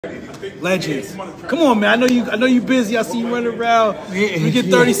Legends. Come on, man. I know you busy. I see you running around. We get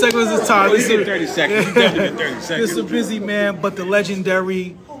 30 seconds of time. We get 30 seconds. We definitely get 30 seconds. This is a busy man, but the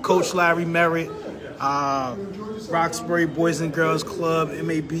legendary Coach Larry Merritt, Roxbury Boys and Girls Club,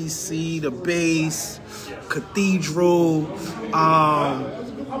 MABC, the Base, Cathedral.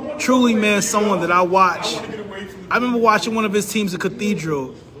 Truly, man, someone that I watch. I remember watching one of his teams at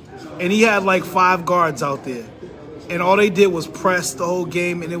Cathedral, and he had like 5 guards out there. And all they did was press the whole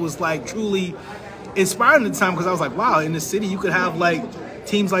game, and it was like truly inspiring at the time because I was like, wow, in the city you could have like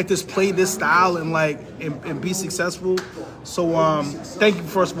teams like this play this style and be successful. So thank you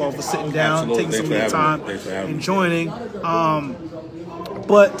first of all for sitting down, taking some of your time, and joining.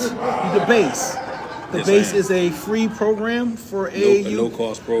 But the Base. The Base is a free program for AAU. A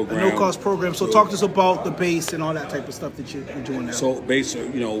no-cost program. A no-cost program. So talk to us about the Base and all that type of stuff that you're doing now. So Base,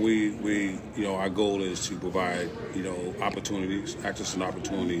 our goal is to provide, opportunities, access and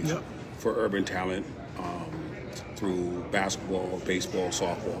opportunities for urban talent through basketball, baseball,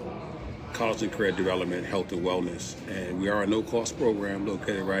 softball, college and career development, health and wellness. And we are a no-cost program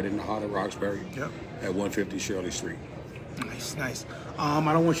located right in the heart of Roxbury at 150 Shirley Street. Nice, nice. I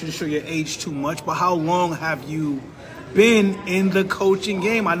don't want you to show your age too much, but how long have you been in the coaching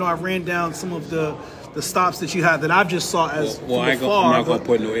game? I know I ran down some of the stops that you had that I've just saw as I'm not going to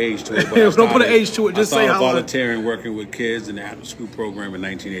put no age to it. But don't put an age to it. Just say how long. I started volunteering working with kids in the after-school program in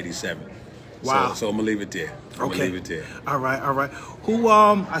 1987. Wow. So I'm going to leave it there. All right. Who,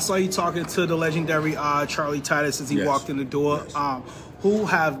 I saw you talking to the legendary Charlie Titus as he walked in the door. Yes. Who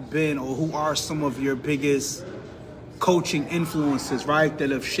have been or who are some of your biggest coaching influences, right, that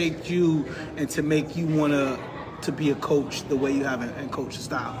have shaped you and to make you want to be a coach the way you have and coach the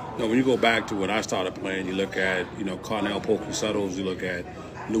style? No, when you go back to when I started playing, you look at, Cornell Pokey Suttles, you look at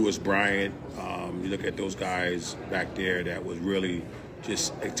Lewis Bryant, you look at those guys back there that was really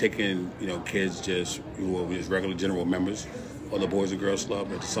just taking, kids who were just regular general members of the Boys and Girls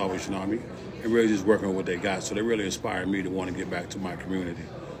Club at the Salvation Army and really just working with what they got. So they really inspired me to want to get back to my community.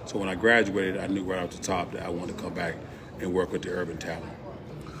 So when I graduated, I knew right off the top that I wanted to come back and work with the urban talent.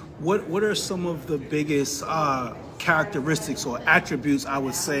 What are some of the biggest characteristics or attributes, I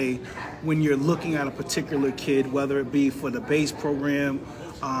would say, when you're looking at a particular kid, whether it be for the base program,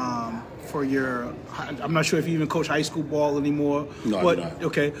 I'm not sure if you even coach high school ball anymore. No, but, I'm not.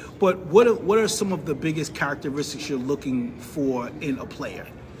 Okay, but what are some of the biggest characteristics you're looking for in a player?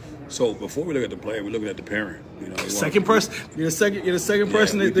 So before we look at the player, we're looking at the parent. Second person. You're the second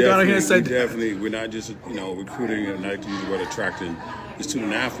person that got on here and said. We're not just recruiting and not using the word attracting the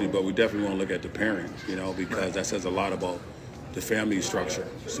student athlete, but we definitely want to look at the parent. Because that says a lot about the family structure.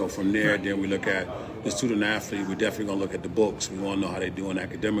 So from there, then we look at the student athlete. We're definitely going to look at the books. We want to know how they're doing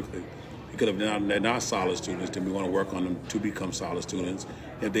academically. Because if they're not solid students, then we want to work on them to become solid students.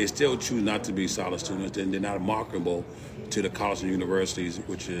 If they still choose not to be solid students, then they're not marketable to the colleges and universities,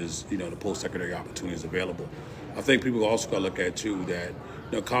 which is, the post-secondary opportunities available. I think people also got to look at, too,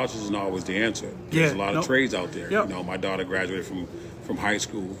 that college isn't always the answer. There's a lot of trades out there. Yep. My daughter graduated from high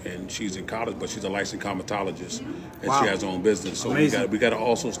school, and she's in college, but she's a licensed cosmetologist, and she has her own business. So we got to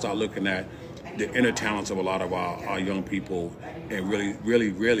also start looking at the inner talents of a lot of our young people and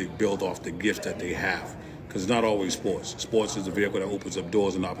really build off the gifts that they have. Because it's not always sports. Sports is a vehicle that opens up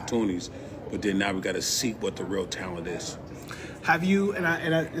doors and opportunities, but then now we got to seek what the real talent is. Have you,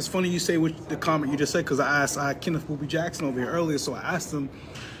 it's funny you say what the comment you just said, because I asked Kenneth Booby Jackson over here earlier, so I asked him,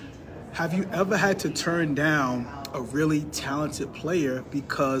 have you ever had to turn down a really talented player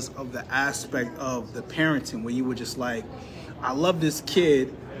because of the aspect of the parenting, where you were just like, I love this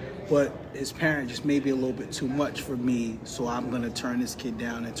kid, but his parent just may be a little bit too much for me, so I'm going to turn this kid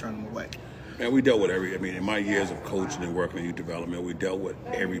down and turn him away? Man, we dealt with in my years of coaching and working in youth development, we dealt with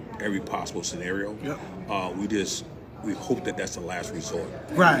every possible scenario. Yep. We hope that that's the last resort.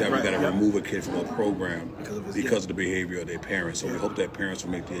 Right. We got to remove a kid from a program because of the behavior of their parents. So we hope that parents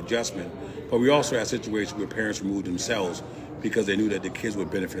will make the adjustment. But we also had situations where parents removed themselves because they knew that the kids would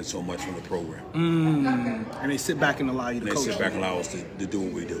benefit so much from the program. And they sit back and allow you to coach. They sit back and allow us to do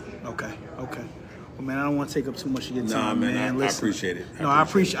what we do. Okay. Well, man, I don't want to take up too much of your time, man. I appreciate it.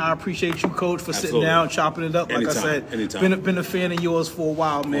 I appreciate you, Coach, for sitting down, chopping it up. Like I said, been a fan of yours for a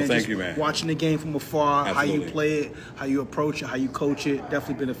while, man. Well, thank you, man. Watching the game from afar, how you play it, how you approach it, how you coach it.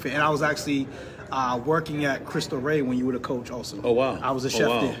 Definitely been a fan. And I was actually working at Cristo Rey when you were the coach also. Oh, wow. I was a chef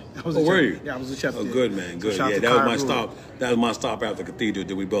there. Were you? Yeah, I was a chef there. Good, man. Good. So yeah, that was my stop. That was my stop after Cathedral.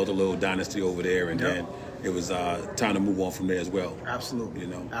 Then we built a little dynasty over there, and then it was time to move on from there as well. Absolutely.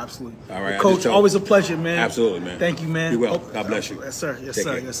 Absolutely. All right. Well, Coach, always a pleasure, man. Absolutely, man. Thank you, man. Be well. God bless you. Yes, sir. Yes,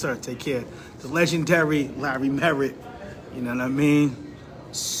 sir. Yes, sir. Take care. The legendary Larry Merritt. You know what I mean?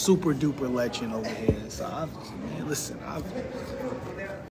 super duper legend over here. So, man, listen,